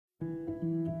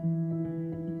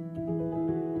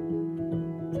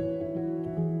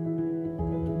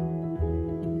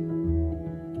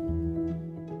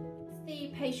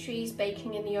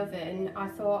baking in the oven, I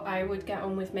thought I would get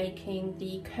on with making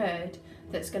the curd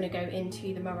that's going to go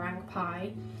into the meringue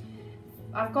pie.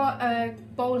 I've got a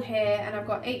bowl here and I've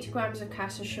got 80 grams of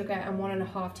caster sugar and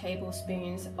 1.5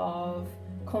 tablespoons of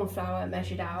corn flour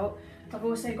measured out. I've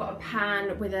also got a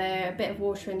pan with a bit of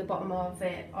water in the bottom of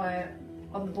it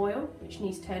on the boil, which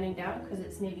needs turning down because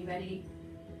it's nearly ready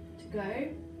to go.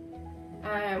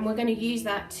 And we're going to use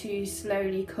that to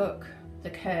slowly cook the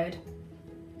curd.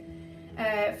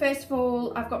 First of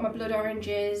all, I've got my blood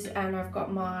oranges and I've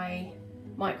got my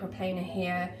microplaner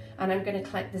here, and I'm going to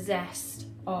collect the zest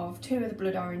of 2 of the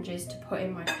blood oranges to put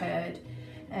in my curd.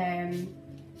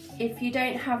 If you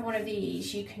don't have one of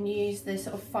these, you can use the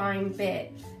sort of fine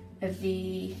bit of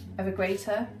a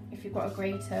grater. If you've got a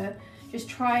grater, just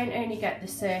try and only get the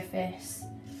surface.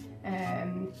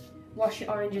 Wash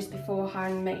your oranges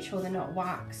beforehand, make sure they're not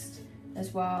waxed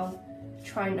as well.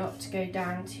 Try not to go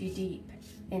down too deep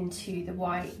into the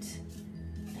white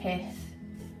pith.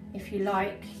 If you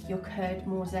like your curd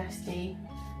more zesty,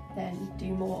 then do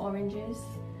more oranges.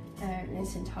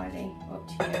 It's entirely up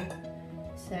to you.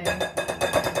 So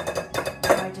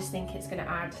I just think it's going to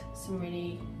add some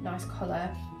really nice colour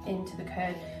into the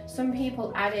curd. Some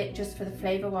people add it just for the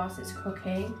flavour whilst it's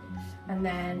cooking and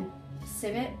then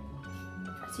sieve it.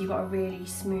 So you've got a really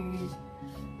smooth,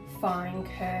 fine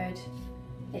curd.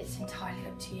 It's entirely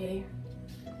up to you.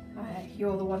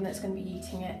 You're the one that's going to be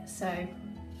eating it, so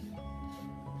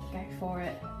go for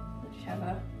it,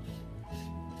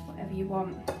 whatever you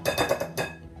want.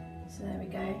 So there we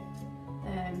go.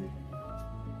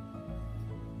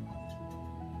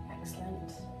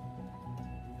 Excellent.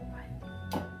 Right,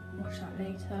 wash that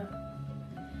later.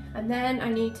 And then I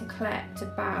need to collect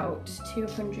about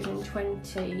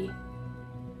 220.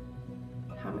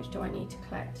 How much do I need to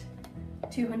collect?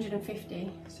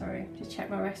 250, sorry, just check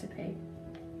my recipe.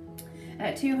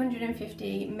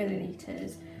 250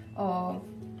 millilitres of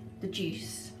the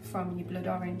juice from your blood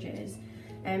oranges.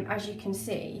 As you can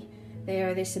see, they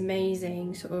are this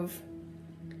amazing sort of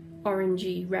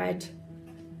orangey red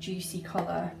juicy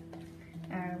colour,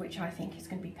 which I think is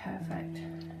going to be perfect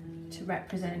to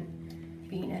represent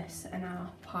Venus and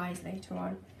our pies later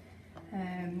on.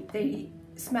 They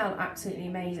smell absolutely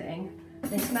amazing.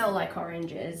 They smell like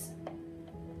oranges,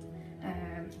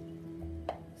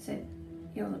 so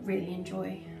you'll really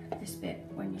enjoy this bit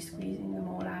when you're squeezing them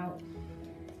all out.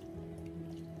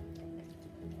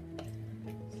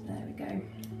 So there we go.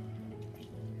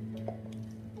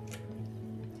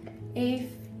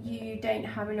 If you don't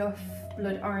have enough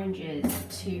blood oranges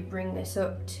to bring this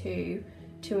up to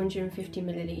 250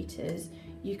 millilitres,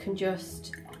 you can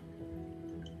just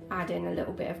add in a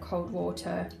little bit of cold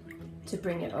water to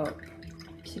bring it up.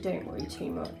 So don't worry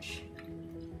too much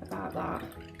about that.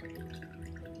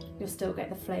 You'll still get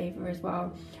the flavour as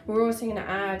well. We're also going to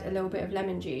add a little bit of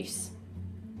lemon juice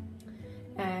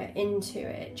into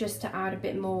it, just to add a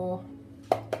bit more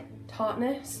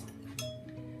tartness,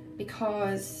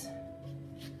 because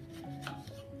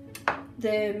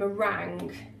the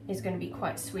meringue is going to be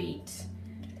quite sweet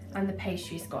and the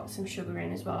pastry's got some sugar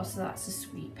in as well, so that's a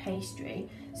sweet pastry.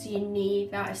 So you need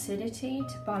that acidity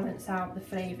to balance out the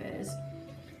flavours.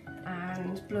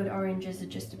 And blood oranges are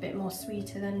just a bit more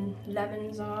sweeter than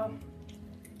lemons are.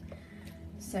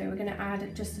 So we're going to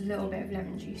add just a little bit of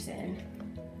lemon juice in,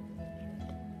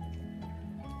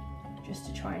 just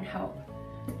to try and help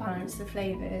balance the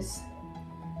flavours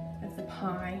of the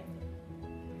pie.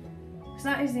 Because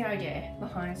that is the idea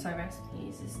behind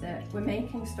SciRecipes, is that we're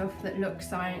making stuff that looks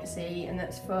sciencey and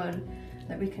that's fun,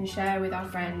 that we can share with our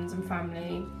friends and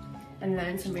family and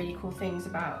learn some really cool things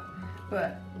about.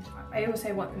 But I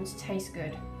also want them to taste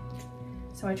good,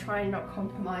 so I try and not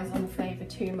compromise on the flavour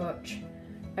too much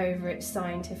over its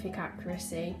scientific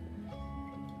accuracy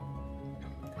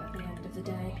at the end of the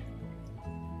day.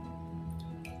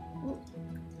 Ooh.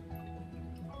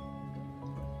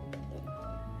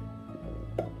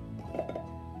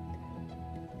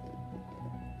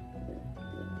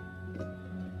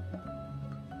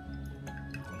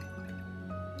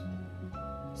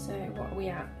 So what are we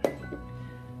at?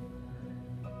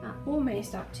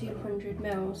 Almost at 200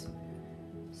 mils.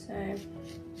 So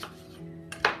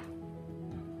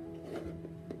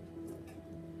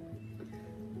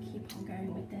keep on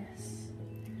going with this.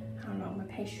 How long? My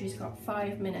pastry's got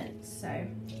 5 minutes, so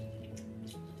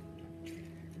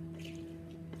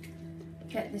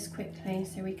get this quickly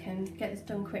so we can get this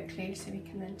done quickly so we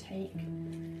can then take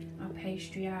our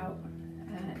pastry out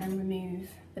and remove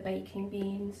the baking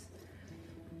beans.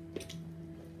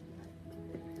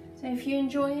 So if you're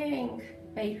enjoying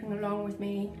baking along with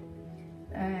me,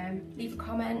 leave a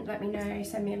comment, let me know,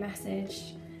 send me a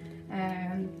message.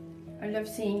 I love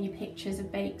seeing your pictures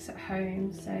of bakes at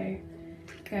home, so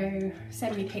go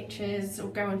send me pictures or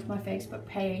go onto my Facebook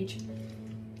page.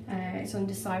 It's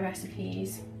under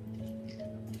SciRecipes,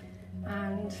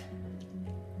 and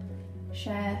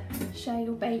share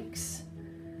your bakes.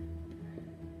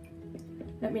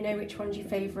 Let me know which one's your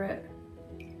favourite.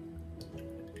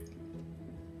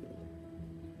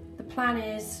 The plan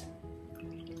is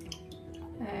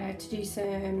to do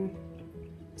some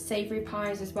savoury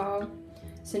pies as well.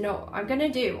 So I'm going to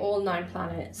do all 9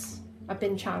 planets. I've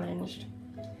been challenged,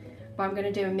 but I'm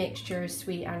going to do a mixture of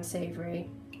sweet and savoury.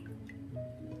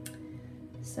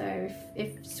 So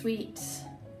if sweet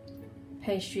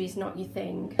pastry is not your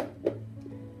thing,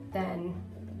 then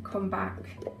come back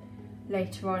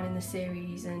later on in the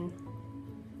series and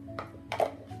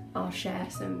I'll share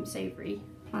some savoury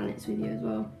planets with you as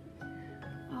well.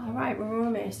 Alright, we're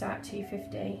almost at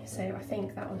 250, so I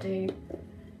think that'll do.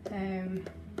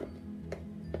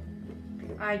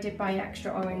 I did buy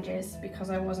extra oranges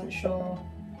because I wasn't sure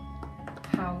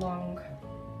how long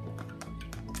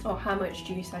or how much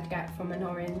juice I'd get from an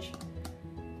orange.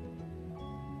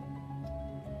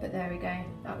 But there we go,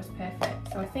 that was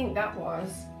perfect. So I think that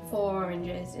was 4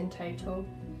 oranges in total.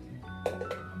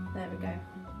 There we go.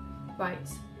 Right,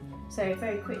 so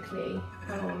very quickly,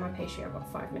 on my pastry I've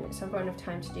got 5 minutes, so I've got enough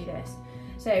time to do this.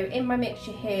 So in my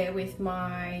mixture here with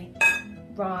my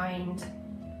rind,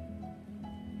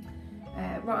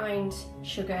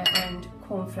 sugar and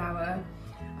corn flour,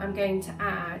 I'm going to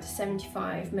add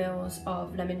 75 mils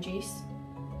of lemon juice.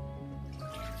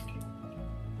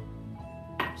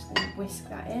 Just going to whisk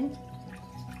that in.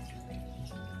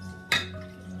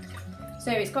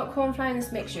 So it's got corn flour in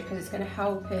this mixture because it's going to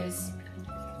help us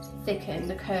thicken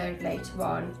the curd later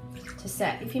on to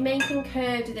set. If you're making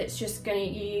curd that's just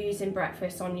going to use in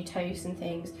breakfast on your toast and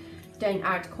things, don't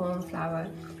add corn flour.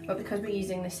 But because we're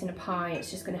using this in a pie, it's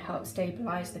just going to help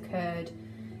stabilise the curd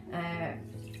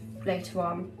later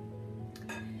on.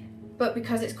 But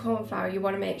because it's corn flour, you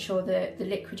want to make sure that the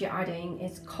liquid you're adding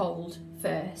is cold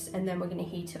first, and then we're going to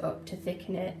heat it up to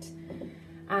thicken it.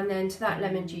 And then to that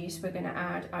lemon juice, we're going to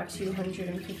add our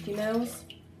 250 mils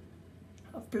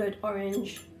of blood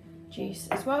orange juice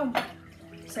as well.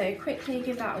 So quickly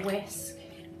give that a whisk.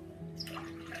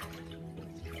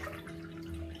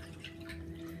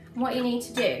 What you need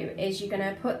to do is you're going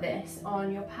to put this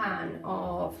on your pan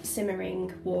of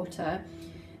simmering water.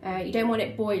 You don't want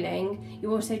it boiling.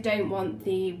 You also don't want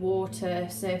the water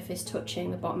surface touching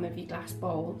the bottom of your glass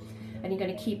bowl. And you're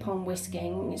going to keep on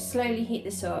whisking. You slowly heat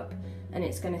this up and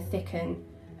it's going to thicken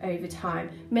over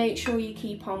time. Make sure you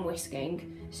keep on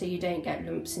whisking so you don't get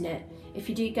lumps in it. If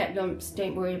you do get lumps,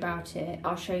 don't worry about it.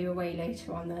 I'll show you a way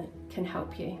later on that can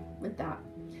help you with that.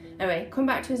 Anyway, come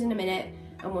back to us in a minute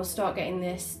and we'll start getting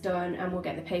this done, and we'll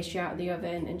get the pastry out of the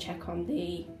oven and check on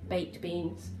the baked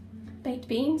beans. Baked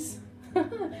beans?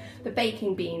 The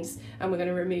baking beans, and we're going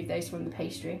to remove those from the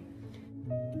pastry.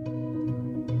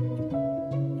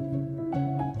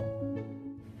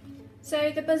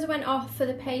 So the buzzer went off for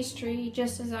the pastry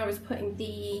just as I was putting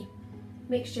the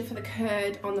mixture for the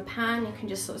curd on the pan. You can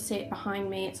just sort of see it behind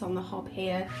me, it's on the hob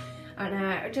here. And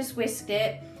I just whisked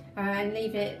it and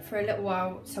leave it for a little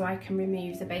while so I can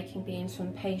remove the baking beans from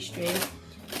the pastry.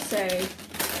 So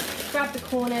grab the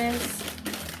corners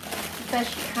as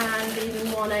best you can,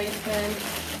 leaving one open.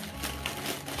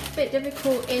 A bit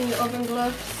difficult in your oven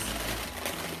gloves,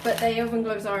 but the oven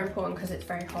gloves are important because it's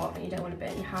very hot and you don't want to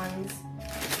burn your hands.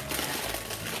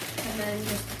 And then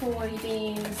just pour your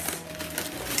beans.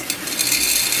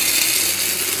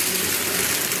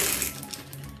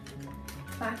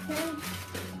 Back in.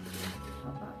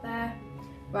 Pop that there.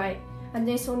 Right, and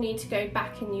this will need to go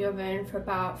back in the oven for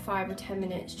about 5 or 10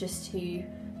 minutes just to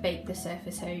bake the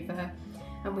surface over,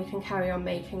 and we can carry on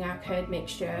making our curd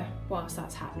mixture whilst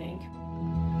that's happening.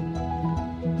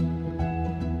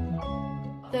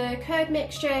 The curd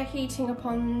mixture heating up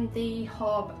on the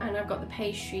hob, and I've got the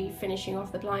pastry finishing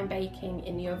off the blind baking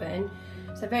in the oven.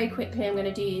 So very quickly I'm going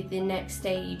to do the next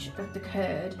stage of the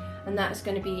curd, and that's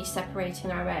going to be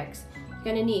separating our eggs. You're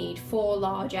going to need 4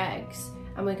 large eggs,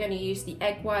 and we're going to use the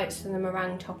egg whites for the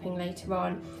meringue topping later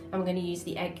on, and we're going to use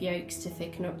the egg yolks to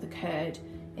thicken up the curd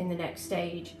in the next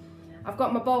stage. I've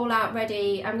got my bowl out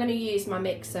ready. I'm going to use my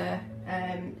mixer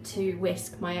to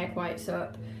whisk my egg whites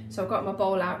up. So I've got my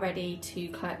bowl out ready to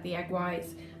collect the egg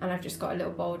whites, and I've just got a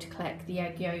little bowl to collect the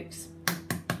egg yolks.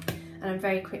 And I'm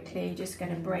very quickly just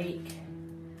going to break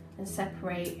and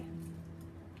separate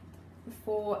the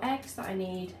 4 eggs that I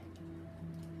need.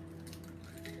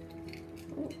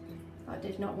 Ooh, I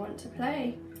did not want to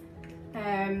play.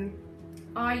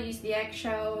 I use the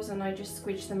eggshells and I just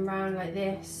squidge them around like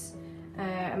this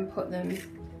and put them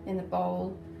in the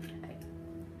bowl.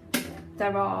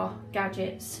 There are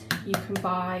gadgets you can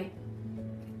buy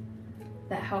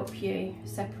that help you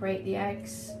separate the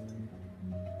eggs.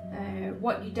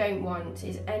 What you don't want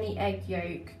is any egg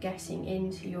yolk getting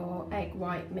into your egg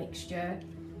white mixture.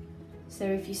 So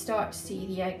if you start to see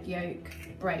the egg yolk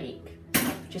break,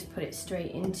 just put it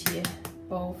straight into your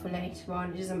bowl for later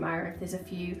on. It doesn't matter if there's a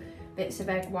few bits of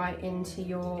egg white into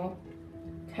your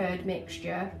curd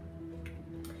mixture.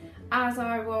 As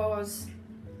I was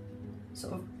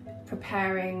sort of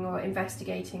preparing or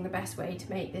investigating the best way to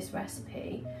make this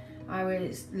recipe, I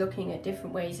was looking at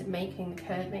different ways of making the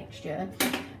curd mixture,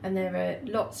 and there are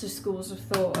lots of schools of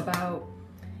thought about,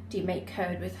 do you make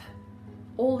curd with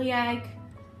all the egg,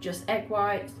 just egg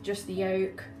white, just the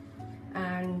yolk?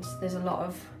 And there's a lot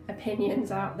of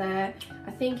opinions out there.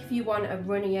 I think if you want a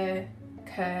runnier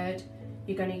curd,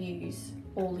 you're going to use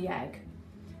all the egg.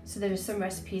 So there are some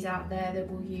recipes out there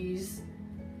that will use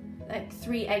like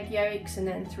 3 egg yolks and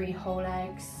then 3 whole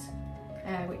eggs,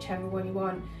 whichever one you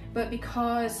want. But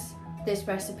because this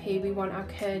recipe we want our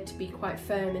curd to be quite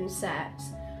firm and set,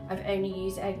 I've only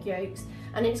used egg yolks,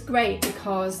 and it's great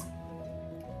because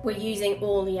we're using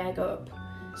all the egg up,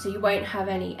 so you won't have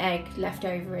any egg left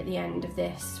over at the end of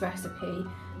this recipe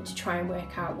to try and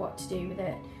work out what to do with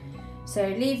it. So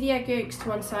leave the egg yolks to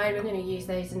one side, we're going to use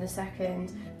those in a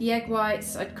second. The egg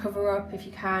whites I'd cover up if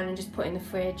you can and just put in the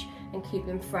fridge and keep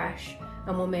them fresh,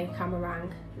 and we'll make our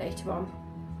meringue later on.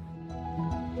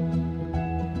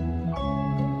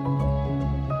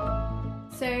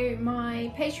 So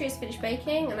my pastry is finished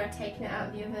baking and I've taken it out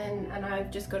of the oven and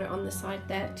I've just got it on the side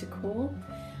there to cool.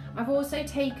 I've also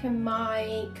taken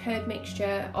my curd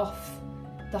mixture off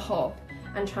the hob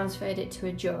and transferred it to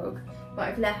a jug, but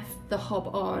I've left the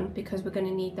hob on because we're going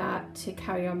to need that to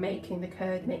carry on making the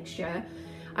curd mixture.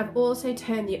 I've also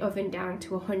turned the oven down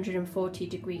to 140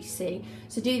 degrees C,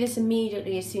 so do this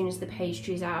immediately as soon as the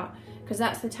pastry's out, because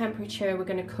that's the temperature we're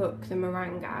going to cook the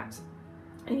meringue at,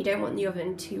 and you don't want the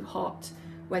oven too hot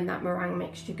when that meringue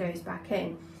mixture goes back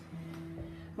in.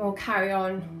 We'll carry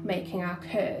on making our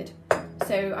curd.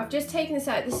 So I've just taken this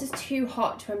out. This is too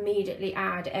hot to immediately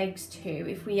add eggs to.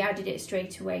 If we added it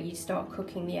straight away, you'd start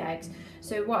cooking the eggs.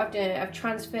 So what I've done, I've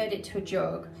transferred it to a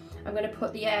jug. I'm going to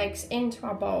put the eggs into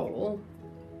our bowl.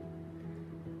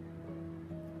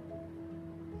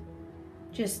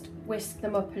 Just whisk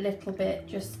them up a little bit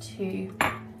just to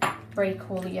break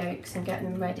all the yolks and get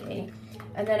them ready.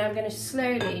 And then I'm going to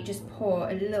slowly just pour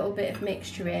a little bit of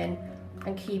mixture in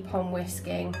and keep on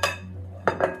whisking.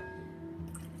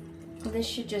 And this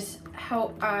should just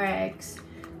help our eggs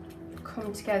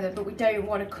come together, but we don't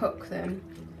want to cook them,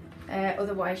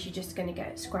 otherwise you're just going to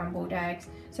get scrambled eggs.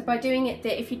 So by doing it,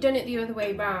 if you'd done it the other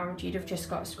way round, you'd have just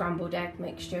got a scrambled egg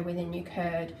mixture within your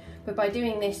curd. But by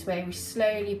doing this way, we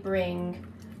slowly bring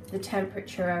the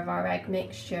temperature of our egg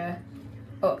mixture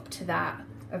up to that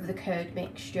of the curd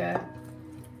mixture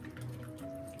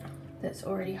that's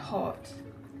already hot.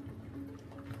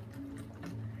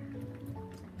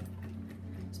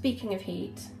 Speaking of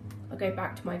heat, I'll go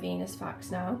back to my Venus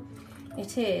facts now.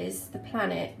 It is the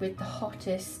planet with the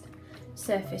hottest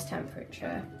surface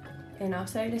temperature in our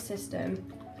solar system.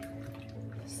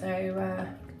 So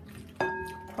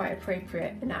quite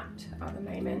appropriate and apt at the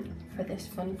moment for this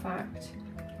fun fact.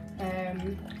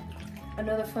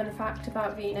 Another fun fact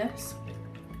about Venus,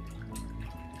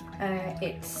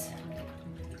 its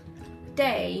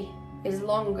day is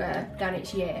longer than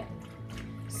its year.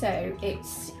 So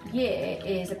its year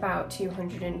is about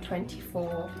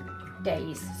 224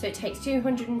 days. So it takes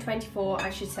 224, I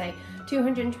should say,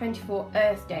 224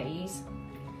 Earth days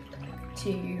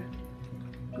to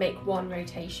make one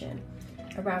rotation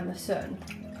around the sun.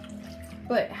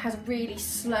 But it has really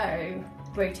slow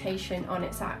rotation on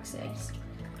its axis.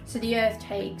 So the Earth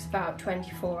takes about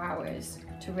 24 hours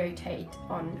to rotate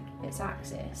on its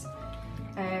axis.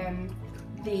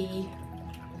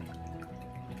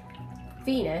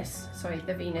 Venus,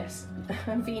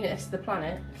 the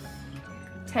planet,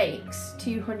 takes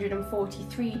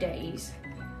 243 days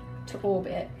to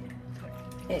orbit.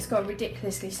 It's got a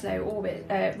ridiculously slow orbit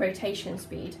rotation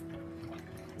speed.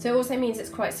 So it also means it's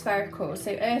quite spherical.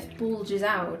 So Earth bulges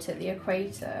out at the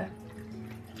equator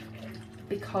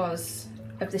because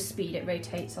of the speed it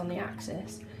rotates on the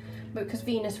axis. But because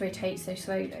Venus rotates so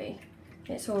slowly,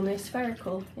 it's almost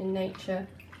spherical in nature.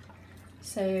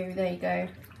 So there you go.